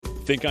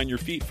Think on your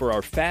feet for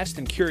our Fast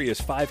and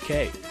Curious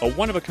 5K, a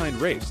one-of-a-kind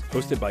race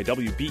hosted by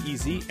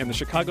WBEZ and the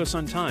Chicago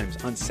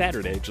Sun-Times on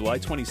Saturday, July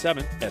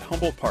 27th at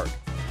Humboldt Park.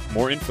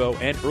 More info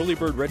and early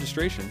bird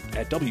registration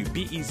at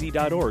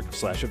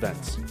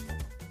wbez.org/events.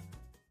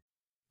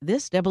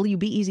 This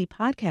WBEZ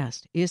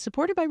podcast is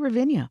supported by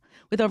Ravinia,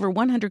 with over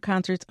 100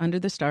 concerts under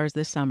the stars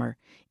this summer,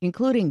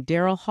 including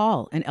Daryl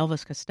Hall and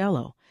Elvis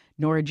Costello,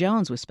 Norah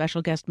Jones with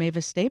special guest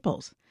Mavis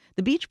Staples,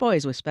 the Beach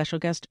Boys with special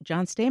guest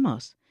John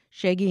Stamos,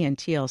 Shaggy and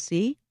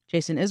TLC,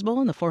 Jason Isbell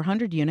and the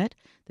 400 Unit,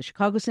 the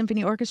Chicago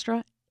Symphony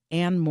Orchestra,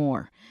 and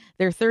more.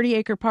 Their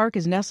 30-acre park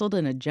is nestled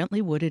in a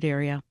gently wooded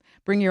area.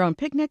 Bring your own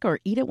picnic or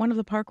eat at one of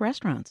the park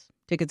restaurants.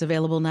 Tickets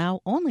available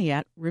now only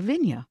at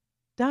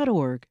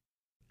ravinia.org.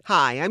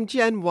 Hi, I'm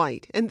Jen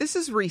White, and this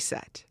is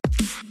Reset.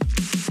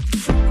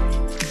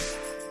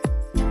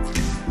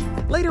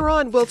 Later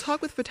on, we'll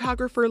talk with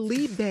photographer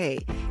Lee Bay.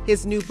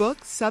 His new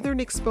book, Southern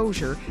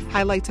Exposure,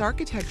 highlights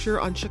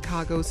architecture on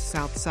Chicago's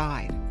South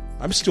Side.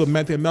 I'm still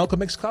mad that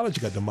Malcolm X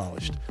College got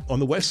demolished on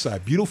the west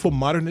side. Beautiful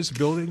modernist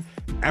building,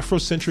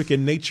 Afrocentric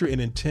in nature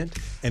and intent,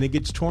 and it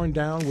gets torn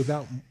down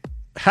without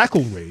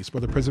hackle raised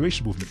by the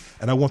preservation movement.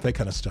 And I want that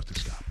kind of stuff to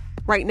stop.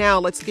 Right now,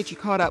 let's get you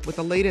caught up with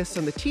the latest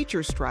on the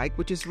teacher strike,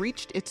 which has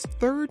reached its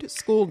third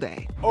school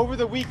day. Over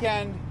the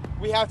weekend,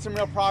 we had some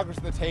real progress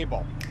at the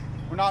table.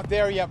 We're not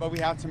there yet, but we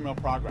have some real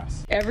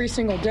progress. Every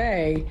single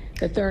day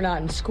that they're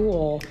not in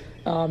school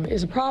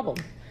is a problem.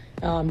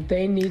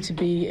 They need to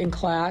be in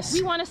class.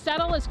 We want to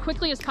settle as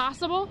quickly as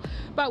possible,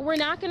 but we're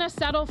not going to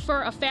settle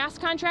for a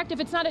fast contract if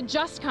it's not a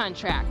just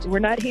contract. We're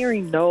not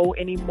hearing no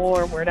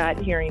anymore. We're not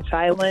hearing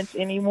silence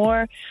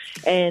anymore,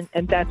 and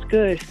that's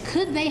good.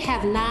 Could they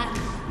have not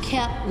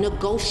kept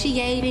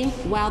negotiating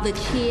while the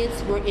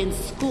kids were in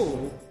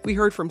school? We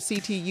heard from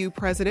CTU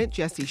President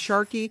Jesse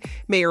Sharkey,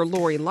 Mayor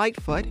Lori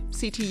Lightfoot,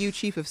 CTU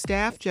Chief of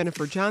Staff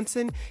Jennifer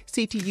Johnson,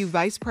 CTU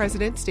Vice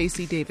President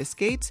Stacey Davis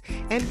Gates,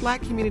 and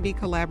Black Community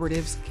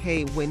Collaborative's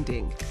Kay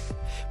Winding.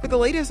 For the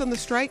latest on the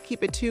strike,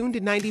 keep it tuned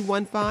to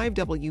 91.5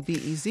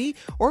 WBEZ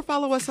or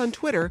follow us on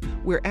Twitter.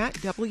 We're at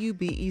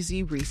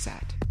WBEZ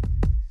Reset.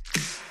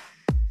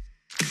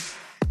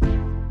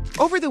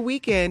 Over the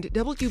weekend,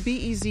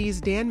 WBEZ's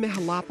Dan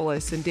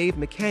Mihalopoulos and Dave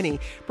McKinney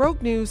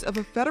broke news of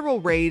a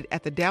federal raid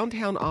at the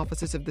downtown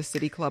offices of the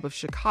City Club of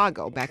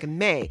Chicago back in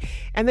May,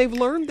 and they've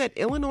learned that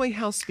Illinois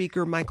House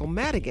Speaker Michael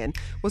Madigan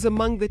was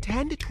among the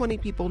 10 to 20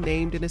 people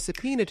named in a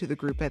subpoena to the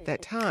group at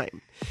that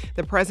time.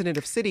 The president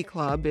of City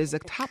Club is a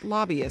top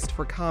lobbyist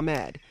for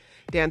ComEd.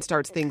 Dan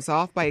starts things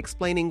off by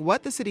explaining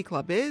what the City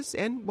Club is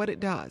and what it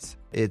does.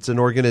 It's an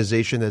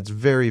organization that's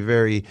very,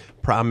 very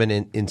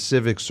prominent in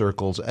civic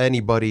circles.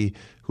 Anybody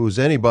who's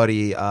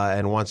anybody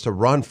and wants to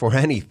run for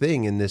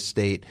anything in this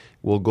state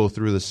will go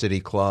through the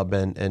City Club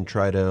and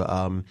try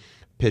to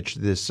pitch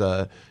this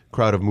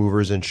crowd of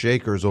movers and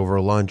shakers over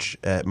lunch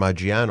at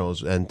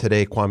Maggiano's. And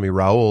today, Kwame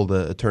Raoul,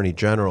 the Attorney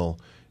General,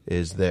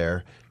 is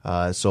there.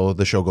 So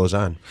the show goes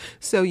on.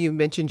 So you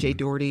mentioned Jay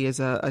Doherty is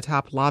a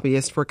top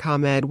lobbyist for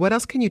ComEd. What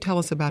else can you tell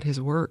us about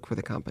his work for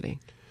the company?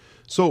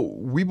 So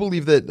we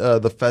believe that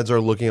the feds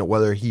are looking at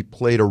whether he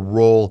played a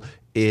role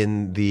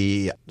in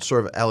the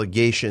sort of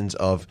allegations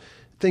of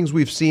things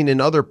we've seen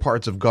in other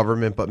parts of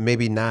government, but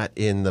maybe not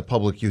in the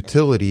public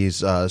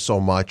utilities so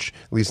much,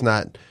 at least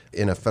not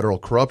in a federal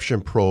corruption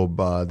probe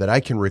that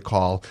I can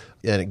recall.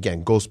 And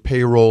again, ghost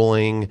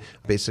payrolling,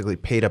 basically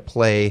pay to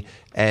play.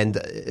 And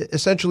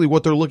essentially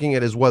what they're looking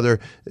at is whether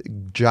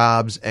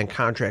jobs and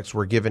contracts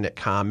were given at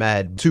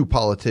ComEd to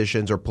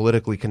politicians or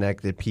politically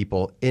connected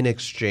people in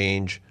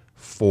exchange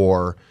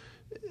for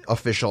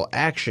official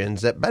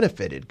actions that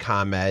benefited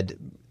ComEd,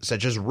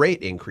 such as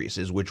rate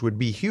increases, which would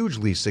be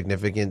hugely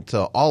significant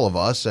to all of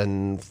us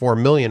and 4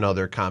 million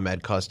other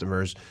ComEd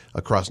customers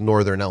across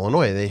northern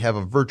Illinois. They have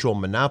a virtual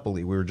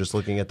monopoly. We were just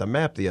looking at the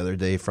map the other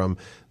day from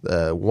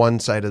one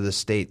side of the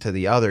state to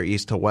the other,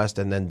 east to west,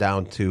 and then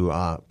down to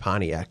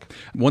Pontiac.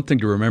 One thing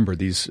to remember,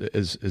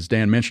 as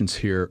Dan mentions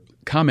here,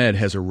 ComEd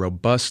has a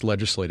robust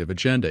legislative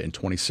agenda. In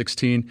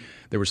 2016,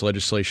 there was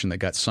legislation that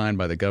got signed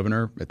by the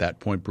governor, at that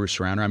point Bruce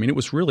Rauner. I mean, it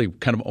was really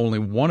kind of only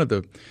one of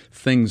the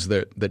things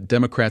that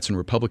Democrats and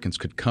Republicans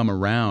could come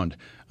around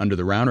under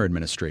the Rauner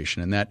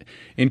administration, and that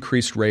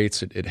increased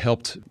rates. It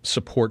helped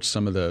support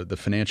some of the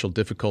financial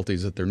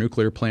difficulties that their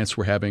nuclear plants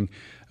were having,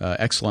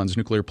 Exelon's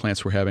nuclear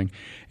plants were having.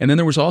 And then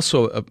there was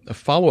also a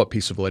follow-up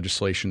piece of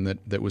legislation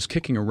that was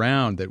kicking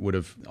around that would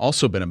have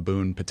also been a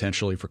boon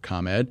potentially for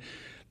ComEd,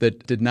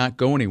 that did not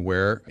go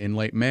anywhere in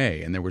late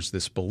May. And there was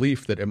this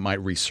belief that it might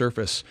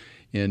resurface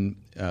in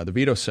the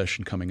veto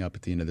session coming up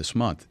at the end of this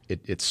month.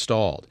 It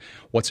stalled.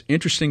 What's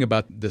interesting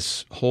about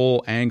this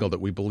whole angle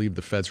that we believe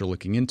the feds are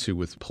looking into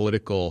with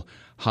political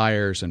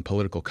hires and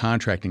political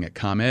contracting at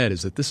ComEd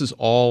is that this is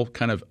all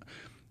kind of,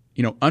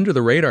 under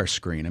the radar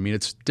screen. I mean,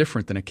 it's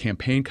different than a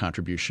campaign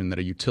contribution that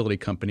a utility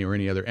company or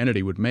any other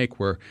entity would make,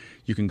 where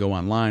you can go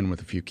online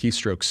with a few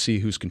keystrokes, see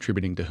who's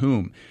contributing to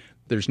whom.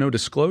 There's no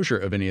disclosure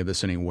of any of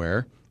this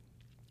anywhere.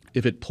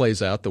 if it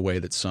plays out the way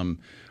that some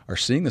are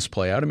seeing this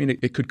play out, I mean,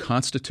 it could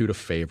constitute a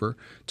favor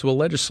to a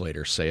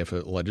legislator, say if a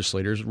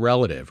legislator's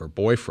relative or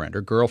boyfriend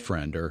or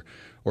girlfriend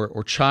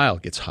or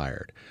child gets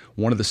hired.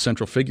 One of the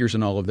central figures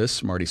in all of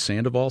this, Marty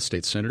Sandoval,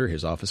 state senator,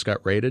 his office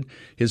got raided.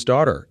 His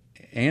daughter,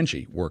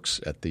 Angie,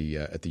 works at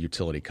the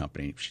utility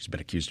company. She's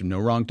been accused of no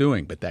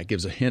wrongdoing, but that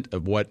gives a hint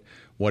of what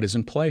is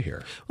in play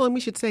here. Well, and we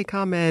should say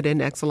ComEd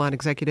and Exelon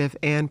executive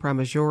Anne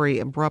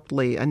Pramaggiore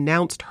abruptly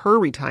announced her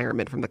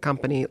retirement from the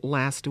company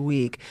last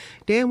week.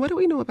 Dan, what do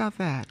we know about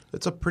that?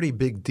 It's a pretty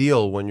big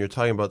deal when you're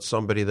talking about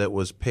somebody that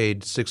was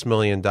paid $6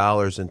 million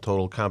in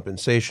total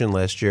compensation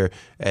last year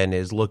and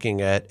is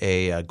looking at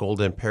a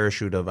golden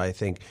parachute of, I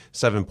think,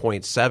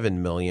 $7.7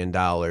 million.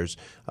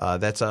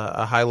 That's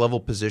a high-level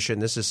position.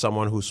 This is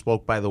someone who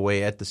spoke, by the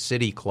way, at the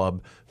City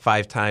Club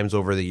 5 times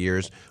over the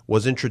years,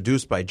 was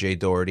introduced by Jay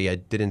Doherty. I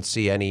didn't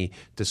see any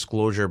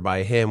disclosure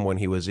by him when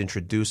he was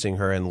introducing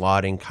her and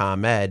lauding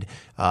ComEd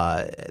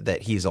that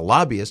he's a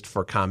lobbyist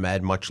for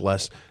ComEd, much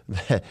less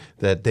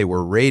that they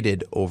were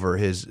raided over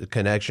his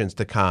connections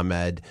to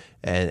ComEd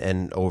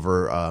and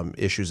over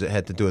issues that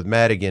had to do with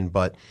Madigan.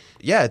 But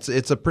yeah,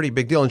 it's a pretty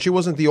big deal. And she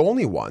wasn't the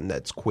only one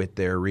that's quit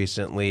there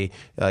recently.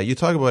 You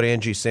talk about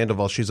Angie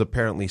Sandoval. She's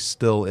apparently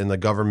still in the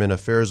government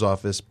affairs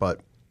office, but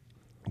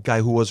a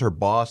guy who was her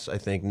boss, I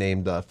think,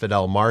 named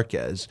Fidel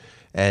Marquez,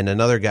 and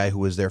another guy who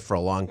was there for a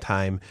long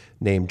time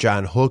named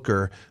John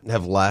Hooker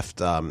have left.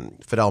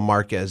 Fidel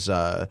Marquez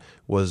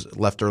was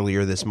left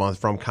earlier this month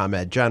from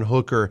ComEd. John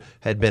Hooker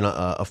had been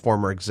a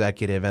former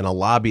executive and a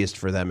lobbyist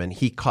for them, and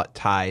he cut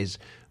ties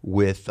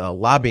with a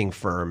lobbying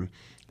firm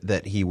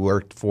that he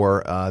worked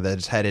for that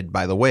is headed,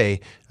 by the way,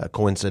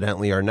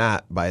 coincidentally or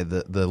not, by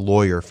the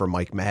lawyer for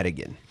Mike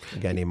Madigan, a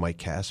guy named Mike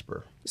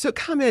Casper. So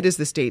ComEd is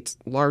the state's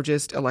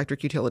largest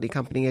electric utility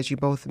company, as you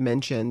both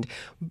mentioned.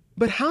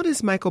 But how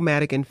does Michael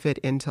Madigan fit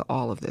into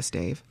all of this,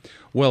 Dave?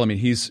 Well, I mean,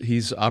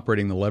 he's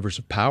operating the levers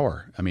of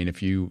power. I mean,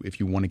 if you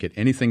want to get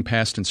anything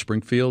passed in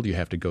Springfield, you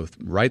have to go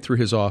right through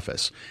his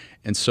office.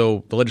 And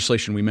so the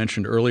legislation we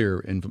mentioned earlier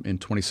in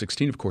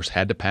 2016, of course,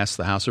 had to pass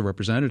the House of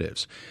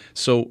Representatives.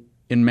 So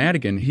in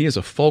Madigan, he is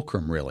a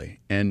fulcrum, really,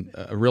 and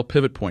a real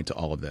pivot point to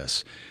all of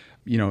this.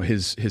 You know,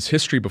 his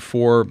history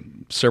before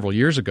several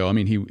years ago, I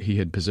mean, he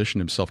had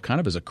positioned himself kind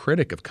of as a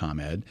critic of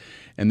ComEd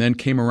and then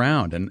came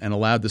around and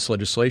allowed this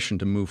legislation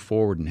to move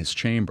forward in his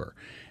chamber.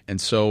 And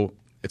so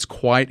it's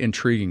quite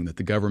intriguing that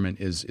the government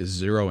is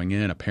zeroing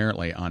in,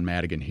 apparently, on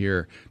Madigan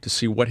here to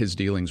see what his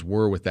dealings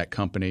were with that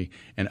company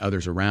and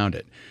others around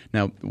it.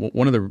 Now,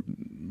 one of the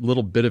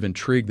little bit of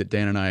intrigue that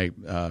Dan and I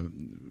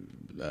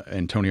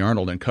and Tony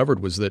Arnold uncovered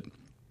was that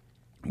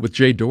with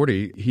Jay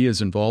Doherty, he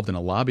is involved in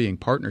a lobbying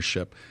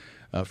partnership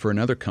for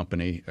another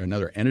company,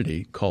 another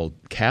entity called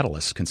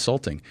Catalyst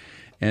Consulting.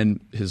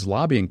 And his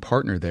lobbying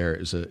partner there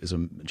is a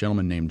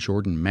gentleman named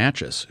Jordan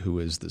Matchis, who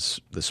is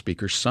the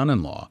Speaker's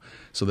son-in-law.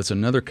 So that's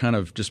another kind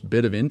of just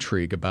bit of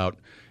intrigue about,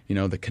 you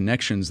know, the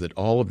connections that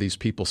all of these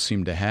people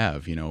seem to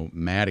have, you know,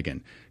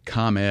 Madigan,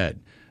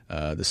 ComEd,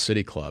 the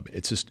City Club.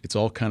 It's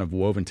all kind of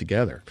woven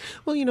together.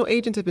 Well, you know,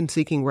 agents have been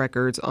seeking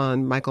records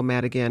on Michael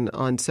Madigan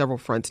on several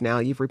fronts now.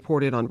 You've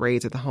reported on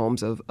raids at the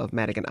homes of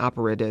Madigan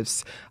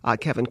operatives,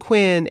 Kevin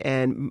Quinn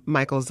and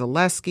Michael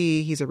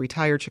Zaleski. He's a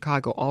retired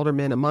Chicago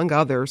alderman, among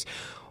others.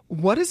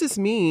 What does this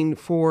mean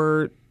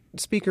for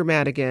Speaker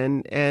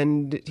Madigan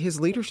and his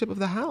leadership of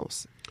the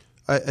House?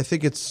 I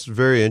think it's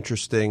very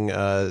interesting.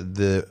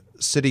 The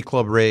City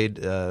Club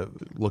raid,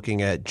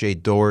 looking at Jay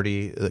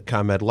Doherty, the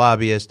ComEd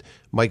lobbyist,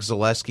 Mike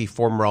Zaleski,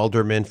 former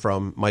alderman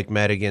from Mike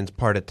Madigan's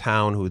part of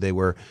town, who they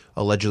were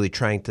allegedly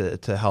trying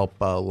to help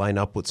line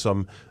up with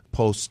some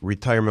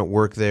post-retirement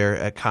work there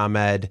at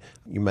ComEd.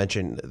 You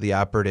mentioned the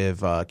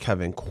operative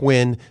Kevin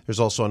Quinn. There's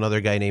also another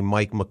guy named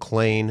Mike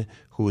McLean,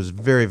 who was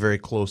very, very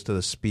close to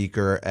the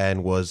Speaker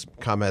and was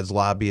ComEd's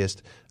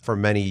lobbyist for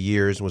many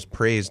years and was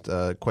praised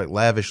quite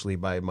lavishly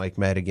by Mike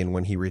Madigan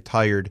when he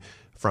retired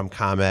from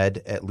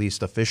ComEd, at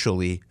least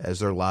officially, as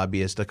their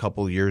lobbyist a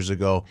couple years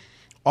ago.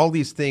 All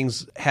these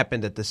things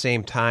happened at the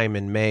same time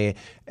in May,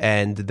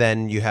 and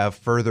then you have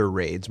further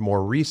raids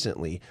more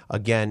recently,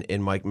 again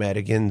in Mike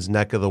Madigan's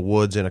neck of the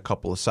woods in a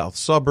couple of south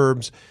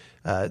suburbs.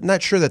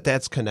 Not sure that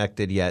that's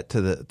connected yet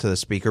to the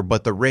Speaker,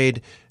 but the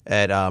raid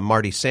at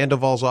Marty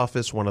Sandoval's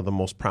office, one of the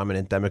most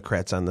prominent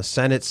Democrats on the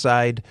Senate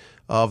side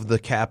of the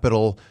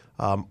Capitol,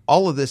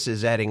 all of this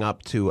is adding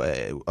up to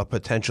a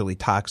potentially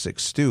toxic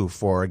stew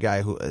for a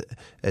guy who,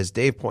 as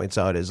Dave points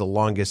out, is the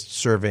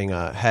longest-serving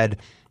head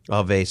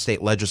of a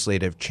state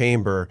legislative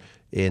chamber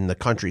in the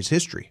country's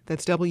history.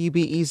 That's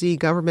WBEZ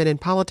government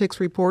and politics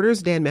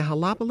reporters Dan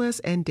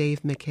Mihalopoulos and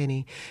Dave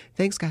McKinney.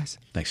 Thanks, guys.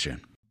 Thanks,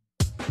 Jen.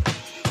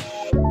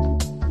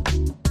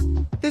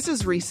 This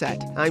is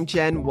Reset. I'm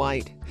Jen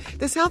White.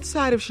 The South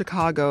Side of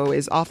Chicago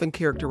is often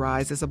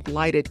characterized as a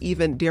blighted,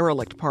 even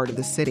derelict part of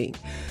the city.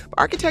 But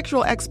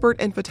architectural expert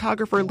and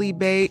photographer Lee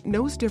Bay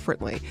knows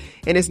differently.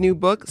 In his new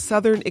book,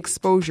 Southern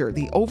Exposure,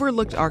 The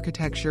Overlooked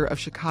Architecture of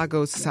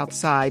Chicago's South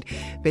Side,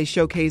 Bay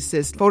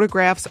showcases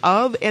photographs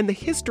of and the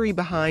history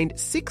behind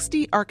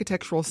 60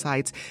 architectural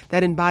sites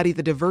that embody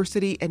the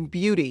diversity and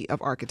beauty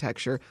of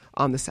architecture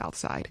on the South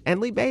Side. And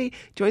Lee Bay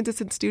joins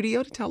us in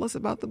studio to tell us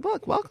about the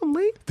book. Welcome,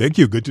 Lee. Thank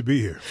you. Good to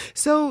be here.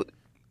 So,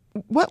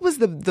 what was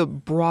the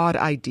broad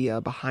idea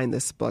behind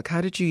this book?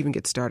 How did you even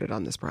get started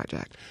on this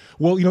project?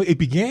 Well, it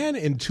began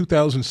in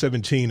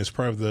 2017 as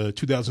part of the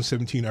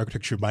 2017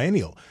 Architecture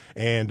Biennial.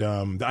 And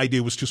the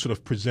idea was to sort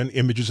of present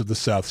images of the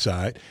South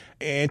Side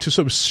and to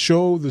sort of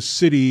show the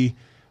city,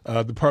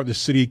 the part of the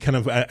city kind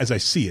of as I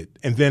see it.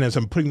 And then as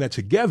I'm putting that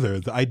together,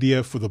 the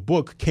idea for the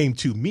book came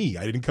to me.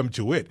 I didn't come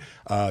to it.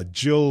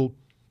 Jill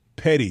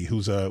Petty, who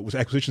was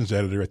acquisitions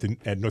editor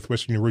at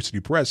Northwestern University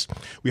Press,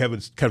 we have a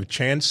kind of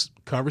chance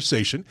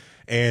conversation,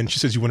 and she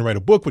says, "You want to write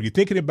a book? What are you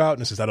thinking about?"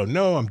 And I says, "I don't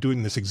know. I'm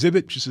doing this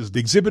exhibit." She says, "The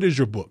exhibit is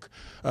your book."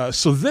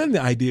 So then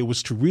the idea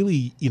was to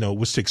really,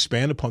 was to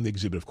expand upon the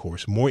exhibit, of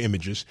course, more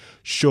images,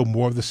 show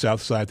more of the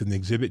South Side than the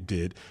exhibit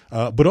did,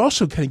 but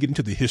also kind of get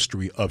into the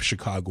history of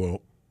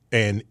Chicago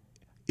and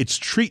its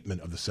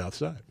treatment of the South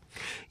Side.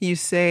 You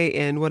say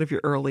in one of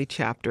your early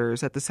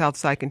chapters that the South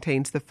Side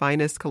contains the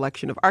finest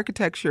collection of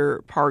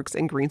architecture, parks,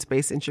 and green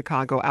space in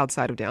Chicago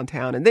outside of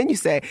downtown. And then you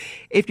say,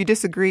 if you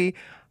disagree,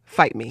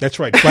 fight me. That's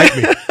right. Fight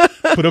me.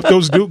 Put up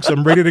those dukes.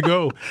 I'm ready to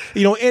go.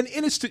 And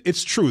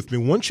it's truth. I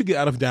mean, once you get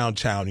out of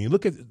downtown and you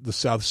look at the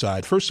South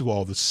Side, first of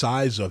all, the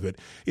size of it,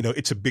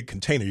 it's a big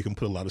container. You can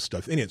put a lot of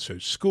stuff in it. So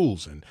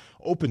schools and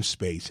open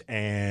space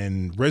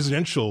and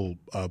residential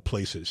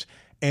places.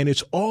 And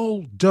it's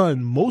all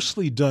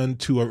mostly done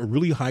to a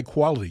really high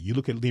quality. You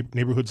look at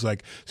neighborhoods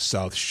like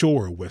South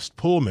Shore, West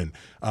Pullman,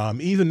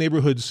 even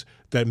neighborhoods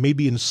that may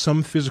be in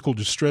some physical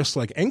distress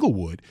like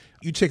Englewood.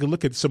 You take a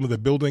look at some of the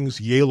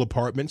buildings, Yale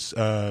Apartments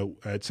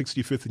at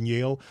 65th and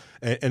Yale,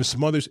 and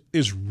some others.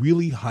 There's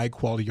really high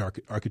quality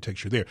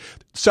architecture there.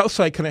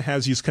 Southside kind of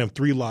has these kind of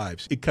three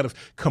lives. It kind of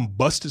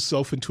combusts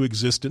itself into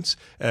existence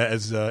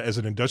as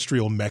an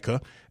industrial mecca.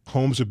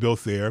 Homes are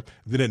built there.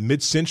 Then at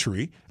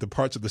mid-century, the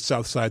parts of the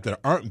South Side that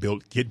aren't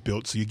built get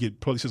built. So you get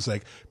places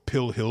like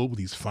Pill Hill with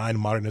these fine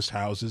modernist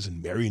houses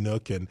and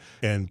Marynook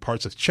and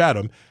parts of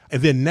Chatham.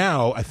 And then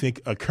now, I think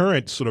a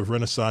current sort of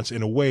renaissance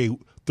in a way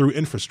through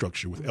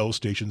infrastructure with L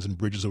stations and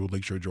bridges over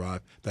Lakeshore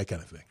Drive, that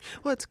kind of thing.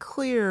 Well, it's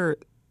clear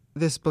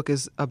this book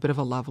is a bit of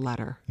a love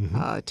letter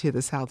to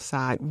the South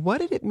Side. What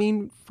did it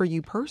mean for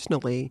you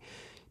personally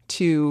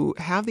to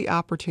have the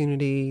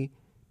opportunity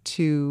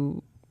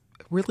to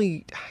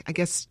really, I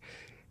guess,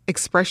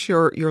 express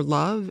your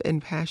love and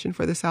passion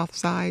for the South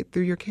Side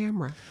through your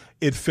camera?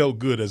 It felt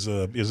good as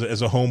a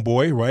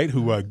homeboy, right,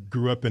 who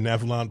grew up in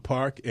Avalon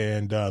Park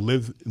and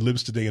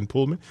lives today in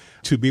Pullman,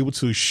 to be able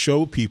to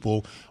show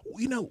people,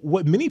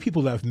 what many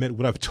people that I've met,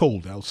 what I've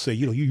told, I'll say,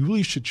 you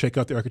really should check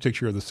out the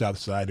architecture of the South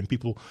Side, and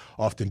people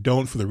often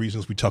don't for the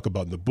reasons we talk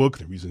about in the book,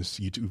 the reasons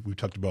we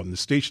talked about in the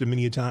station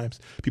many times.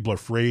 People are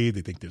afraid,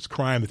 they think there's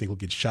crime, they think we'll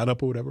get shot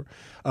up or whatever.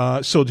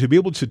 So to be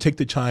able to take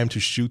the time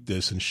to shoot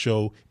this and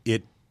show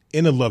it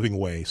in a loving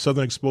way.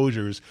 Southern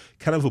Exposure is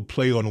kind of a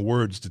play on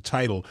words. The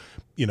title,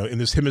 in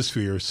this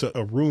hemisphere,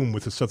 a room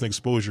with a southern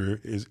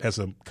exposure has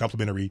a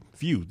complementary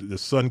view. The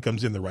sun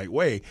comes in the right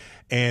way.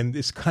 And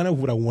it's kind of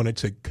what I wanted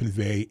to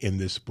convey in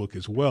this book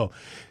as well.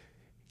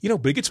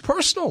 But it gets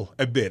personal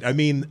a bit. I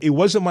mean, it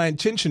wasn't my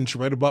intention to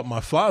write about my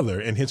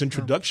father and his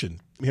introduction,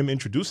 him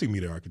introducing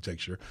me to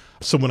architecture.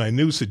 Someone I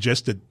knew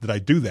suggested that I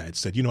do that,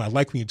 said, I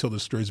like when you tell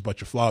the stories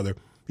about your father.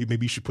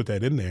 Maybe you should put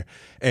that in there.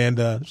 And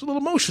it's a little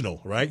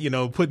emotional, right?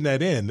 Putting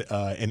that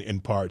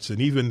in parts.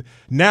 And even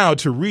now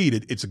to read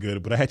it, it's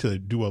good. But I had to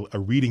do a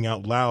reading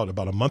out loud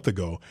about a month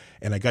ago.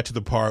 And I got to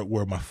the part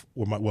where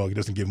well, it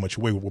doesn't give much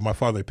away, where my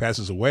father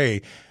passes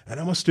away.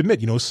 And I must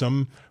admit,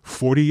 some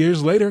 40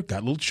 years later, got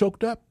a little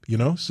choked up,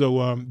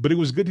 So, but it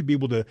was good to be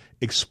able to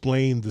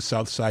explain the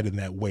South Side in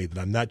that way, that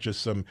I'm not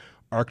just some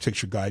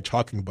architecture guy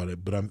talking about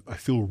it, but I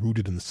feel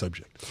rooted in the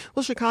subject.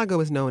 Well, Chicago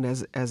is known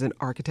as an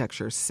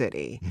architecture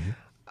city. Mm-hmm.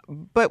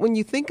 But when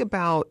you think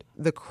about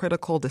the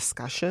critical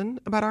discussion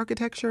about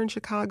architecture in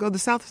Chicago, the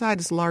South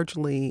Side is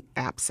largely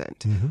absent.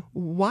 Mm-hmm.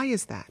 Why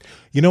is that?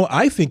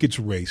 I think it's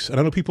race. And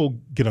I know people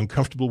get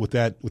uncomfortable with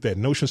that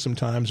notion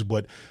sometimes.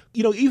 But,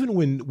 even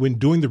when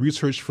doing the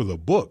research for the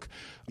book,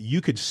 you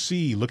could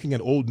see, looking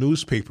at old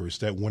newspapers,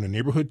 that when a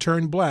neighborhood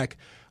turned black,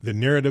 the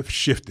narrative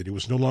shifted. It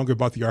was no longer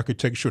about the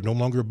architecture, no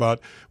longer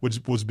about what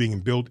was being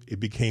built. It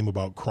became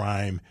about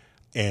crime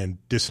and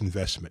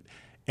disinvestment.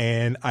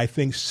 And I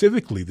think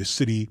civically, the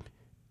city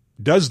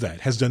has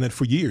done that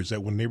for years,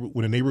 that when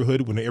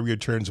an area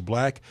turns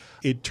black,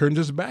 it turns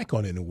us back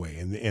on it in a way.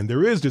 And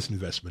there is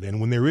disinvestment. And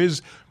when there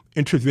is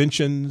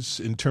interventions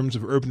in terms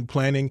of urban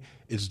planning,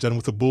 it's done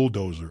with a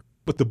bulldozer.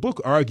 But the book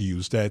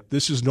argues that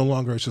this is no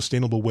longer a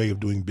sustainable way of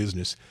doing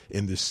business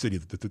in this city,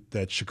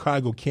 that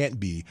Chicago can't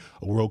be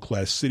a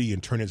world-class city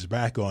and turn its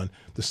back on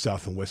the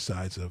south and west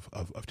sides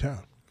of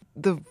town.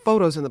 The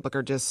photos in the book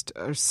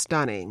are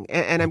stunning.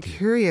 And I'm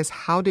curious,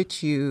 how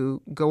did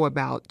you go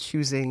about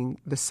choosing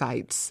the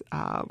sites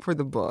for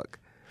the book?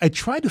 I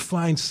tried to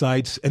find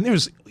sites, and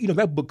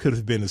that book could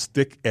have been as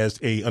thick as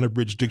a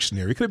unabridged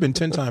dictionary. It could have been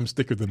 10 times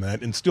thicker than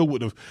that and still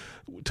would have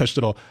touched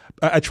it all.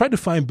 I tried to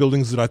find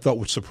buildings that I thought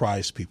would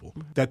surprise people,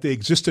 that they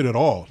existed at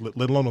all,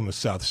 let alone on the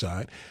South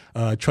Side.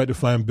 I tried to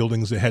find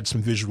buildings that had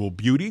some visual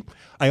beauty.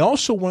 I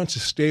also wanted to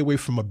stay away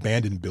from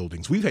abandoned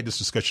buildings. We've had this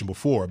discussion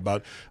before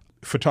about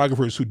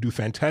photographers who do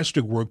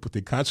fantastic work, but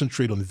they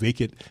concentrate on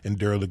vacant and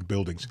derelict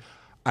buildings.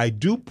 I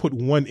do put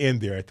one in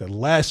there at the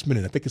last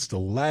minute. I think it's the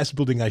last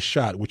building I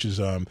shot, which is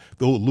the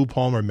old Lou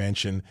Palmer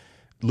mansion,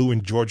 Lou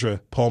and Georgia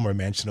Palmer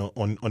mansion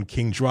on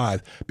King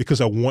Drive, because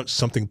I want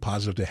something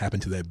positive to happen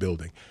to that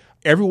building.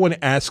 Everyone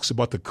asks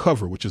about the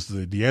cover, which is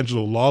the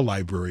D'Angelo Law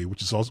Library,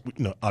 which is also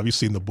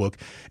obviously in the book,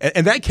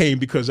 and that came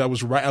because I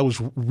was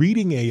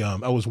reading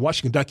I was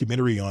watching a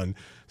documentary on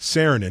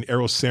Saarinen,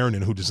 Eero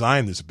Saarinen, who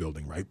designed this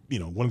building, right?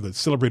 One of the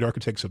celebrated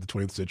architects of the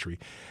 20th century.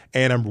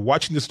 And I'm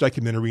watching this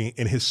documentary,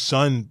 and his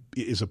son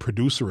is a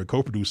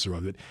co-producer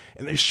of it,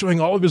 and they're showing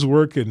all of his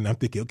work, and I'm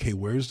thinking, okay,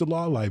 where's the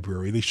law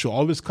library? They show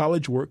all of his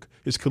college work,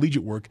 his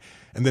collegiate work,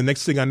 and then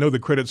next thing I know, the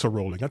credits are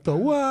rolling. I thought,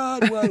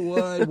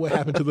 what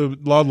happened to the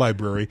law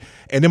library?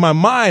 And in my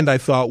mind, I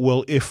thought,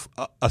 well, if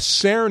a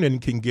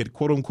Saarinen can get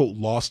quote unquote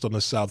lost on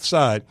the South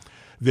Side,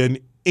 then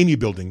any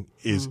building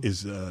is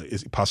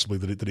possibly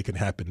that it can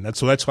happen.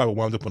 So that's how I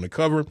wound up on the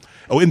cover.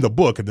 In the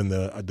book, and then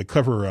the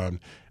cover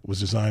was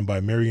designed by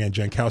Marianne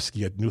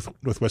Jankowski at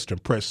Northwestern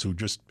Press, who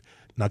just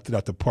knocked it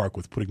out the park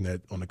with putting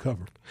that on the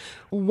cover.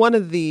 One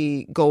of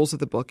the goals of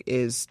the book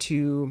is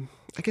to,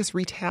 I guess,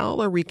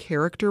 retell or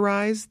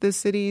recharacterize the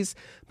city's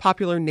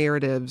popular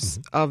narratives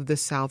of the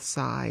South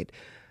Side.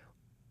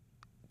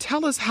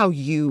 Tell us how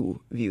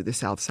you view the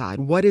South Side.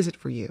 What is it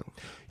for you?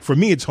 For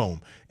me, it's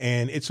home.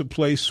 And it's a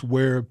place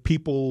where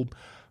people,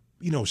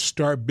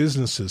 start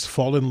businesses,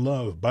 fall in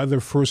love, buy their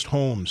first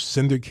homes,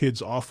 send their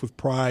kids off with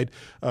pride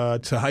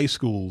to high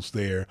schools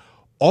there.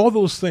 All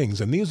those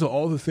things. And these are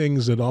all the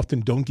things that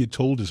often don't get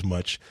told as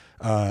much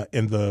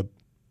in the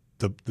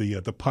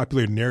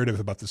popular narrative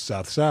about the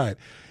South Side.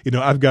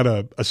 I've got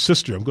a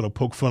sister. I'm going to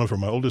poke fun of her.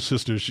 My older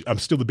sister. I'm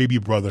still the baby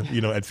brother.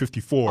 At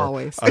 54,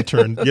 always. I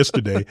turned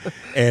yesterday,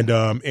 and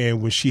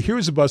when she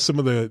hears about some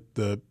of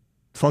the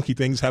funky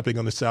things happening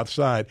on the South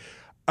Side,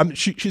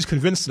 she's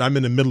convinced that I'm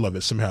in the middle of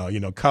it somehow.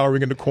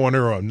 Cowering in the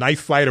corner or a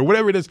knife fight or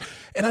whatever it is.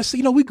 And I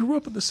say, we grew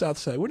up on the South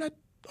Side. We're not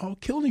all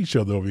killing each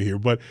other over here,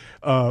 but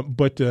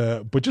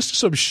just to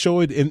sort of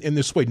show it in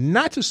this way,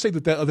 not to say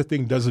that other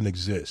thing doesn't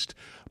exist,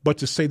 but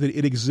to say that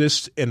it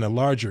exists in a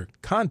larger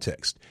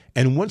context.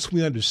 And once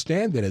we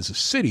understand that as a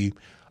city,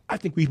 I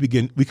think we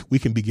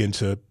can begin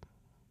to,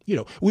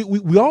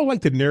 we all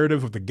like the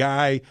narrative of the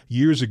guy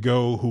years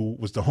ago who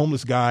was the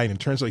homeless guy, and it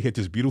turns out he had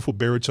this beautiful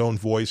baritone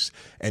voice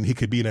and he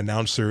could be an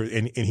announcer,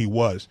 and he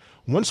was.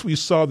 Once we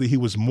saw that he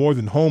was more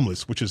than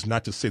homeless, which is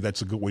not to say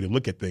that's a good way to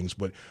look at things,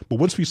 but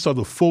once we saw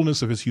the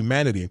fullness of his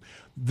humanity,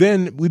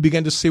 then we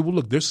began to say, well,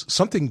 look, there's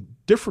something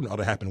different ought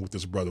to happen with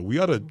this brother. We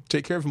ought to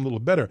take care of him a little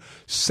better.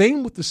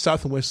 Same with the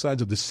south and west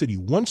sides of the city.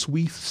 Once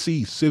we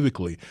see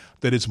civically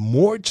that it's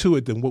more to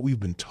it than what we've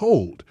been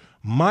told,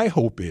 my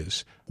hope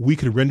is we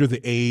can render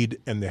the aid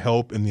and the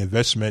help and the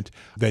investment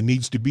that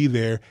needs to be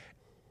there,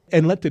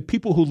 and let the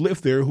people who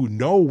live there, who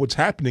know what's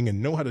happening and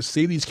know how to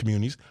save these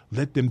communities,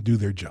 let them do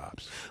their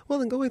jobs.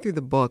 Well, in going through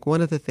the book, one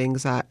of the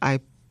things I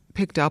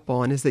picked up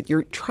on is that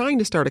you're trying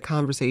to start a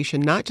conversation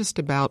not just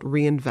about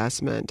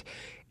reinvestment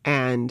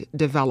and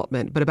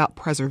development, but about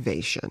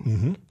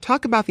preservation.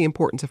 Talk about the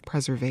importance of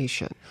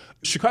preservation.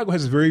 Chicago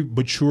has a very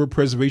mature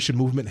preservation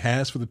movement,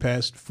 has for the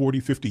past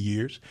 40, 50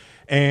 years.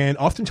 And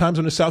oftentimes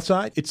on the South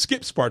Side, it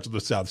skips parts of the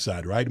South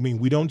Side, right? I mean,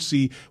 we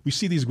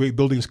see these great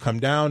buildings come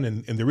down,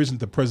 and there isn't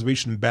the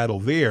preservation battle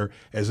there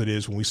as it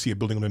is when we see a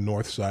building on the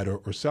North Side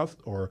or South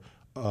or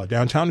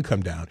downtown to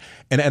come down.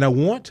 And I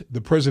want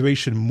the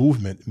preservation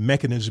movement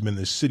mechanism in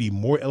the city,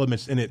 more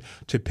elements in it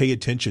to pay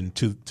attention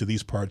to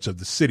these parts of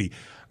the city.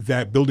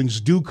 That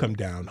buildings do come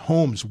down.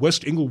 Homes,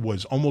 West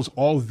Englewood's almost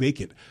all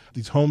vacant.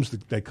 These homes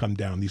that come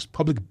down, these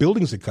public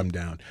buildings that come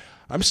down.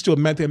 I'm still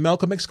mad that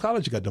Malcolm X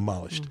College got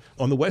demolished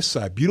on the West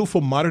Side.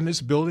 Beautiful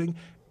modernist building,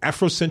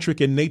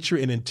 Afrocentric in nature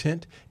and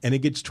intent, and it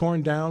gets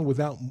torn down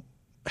without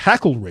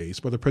hackle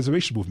raised by the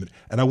preservation movement.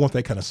 And I want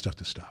that kind of stuff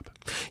to stop.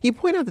 You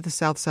point out that the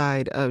South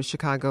Side of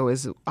Chicago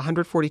is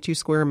 142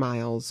 square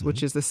miles,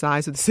 which is the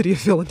size of the city of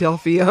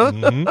Philadelphia.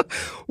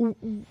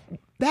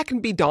 That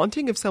can be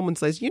daunting if someone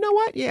says, you know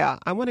what? Yeah,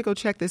 I want to go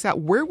check this out.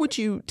 Where would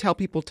you tell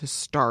people to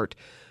start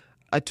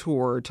a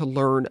tour to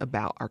learn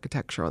about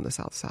architecture on the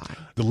South Side?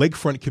 The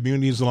lakefront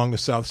communities along the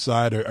South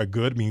Side are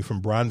good. I mean,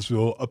 from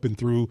Bronzeville up and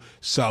through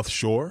South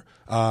Shore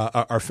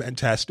are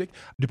fantastic.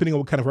 Depending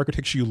on what kind of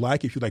architecture you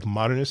like, if you like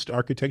modernist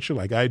architecture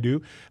like I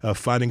do,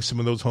 finding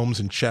some of those homes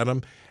in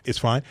Chatham is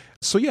fine.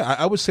 So, yeah,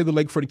 I would say the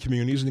lakefront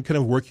communities, and kind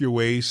of work your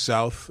way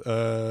south,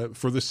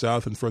 further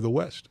south and further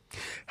west.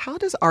 How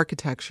does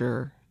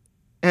architecture,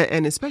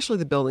 and especially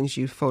the buildings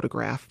you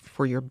photograph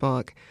for your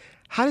book,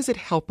 How does it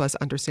help us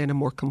understand a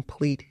more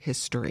complete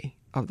history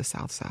of the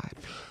South Side?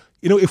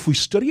 If we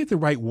study it the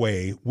right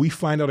way, we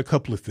find out a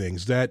couple of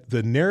things. That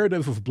the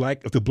narrative of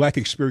the black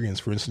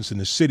experience, for instance, in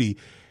the city,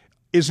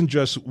 isn't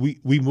just we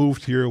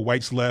moved here,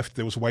 whites left,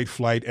 there was white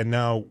flight, and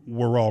now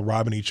we're all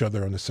robbing each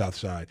other on the South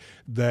Side.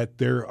 That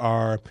there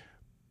are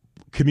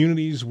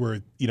communities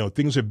where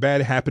things are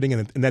bad happening,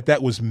 and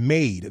that was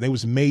made, and it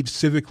was made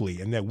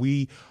civically, and that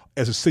we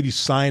as a city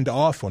signed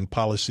off on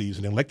policies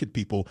and elected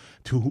people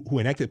who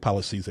enacted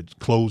policies that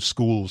closed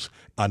schools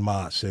en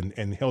masse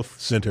and health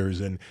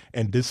centers and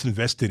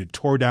disinvested it,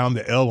 tore down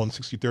the L on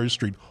 63rd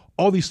Street,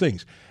 all these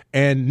things.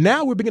 And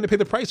now we're beginning to pay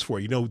the price for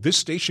it. This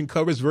station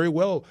covers very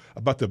well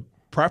about the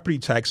property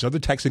tax and other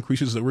tax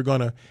increases that we're going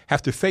to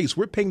have to face.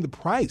 We're paying the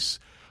price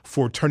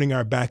for turning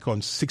our back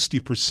on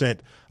 60%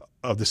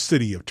 of the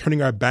city, of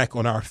turning our back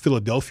on our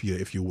Philadelphia,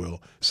 if you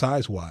will,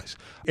 size-wise.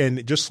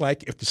 And just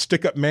like if the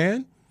stick-up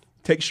man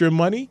takes your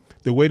money,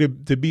 the way to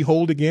be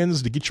whole again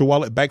is to get your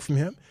wallet back from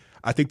him.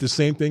 I think the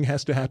same thing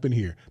has to happen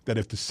here, that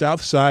if the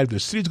South Side, the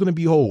city's going to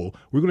be whole,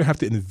 we're going to have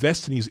to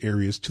invest in these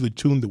areas to the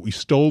tune that we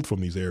stole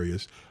from these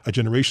areas a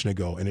generation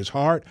ago. And it's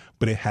hard,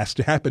 but it has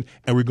to happen,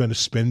 and we're going to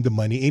spend the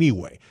money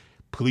anyway.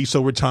 Police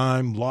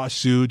overtime,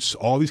 lawsuits,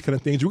 all these kind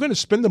of things. We're going to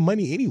spend the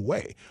money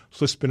anyway.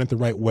 So let's spend it the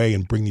right way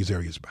and bring these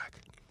areas back.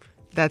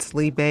 That's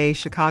Lee Bay,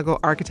 Chicago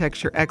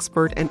architecture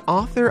expert and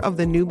author of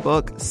the new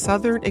book,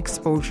 Southern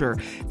Exposure,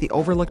 The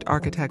Overlooked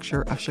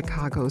Architecture of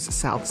Chicago's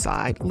South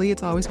Side. Lee,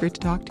 it's always great to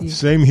talk to you.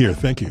 Same here.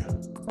 Thank you.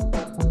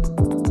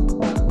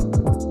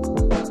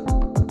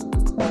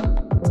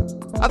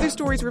 Other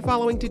stories we're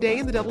following today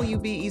in the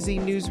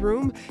WBEZ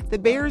newsroom. The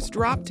Bears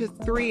dropped to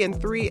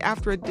 3-3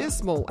 after a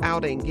dismal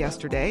outing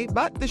yesterday,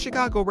 but the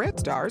Chicago Red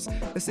Stars,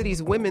 the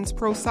city's women's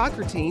pro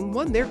soccer team,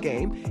 won their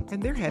game,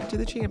 and they're headed to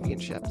the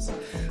championships.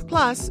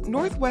 Plus,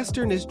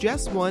 Northwestern has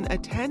just won a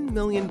 $10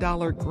 million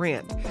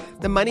grant.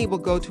 The money will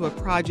go to a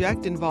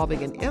project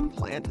involving an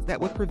implant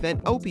that would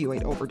prevent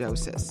opioid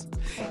overdoses.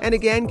 And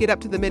again, get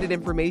up-to-the-minute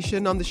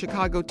information on the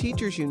Chicago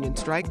Teachers Union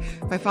strike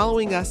by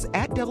following us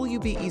at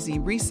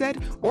WBEZ Reset,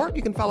 or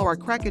you can follow our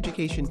Crack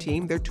Education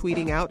team. They're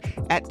tweeting out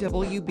at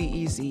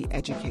WBEZ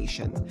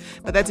Education.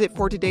 But that's it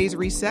for today's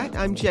Reset.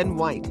 I'm Jen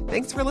White.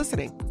 Thanks for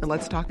listening, and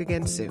let's talk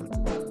again soon.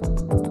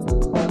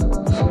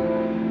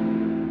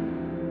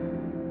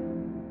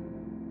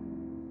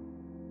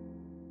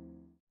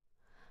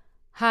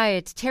 Hi,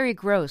 it's Terry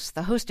Gross,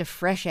 the host of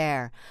Fresh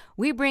Air.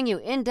 We bring you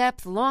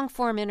in-depth,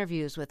 long-form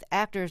interviews with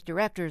actors,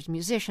 directors,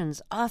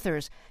 musicians,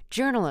 authors,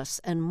 journalists,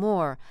 and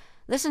more.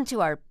 Listen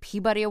to our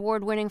Peabody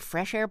Award-winning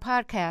Fresh Air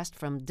podcast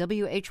from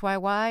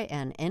WHYY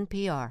and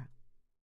NPR.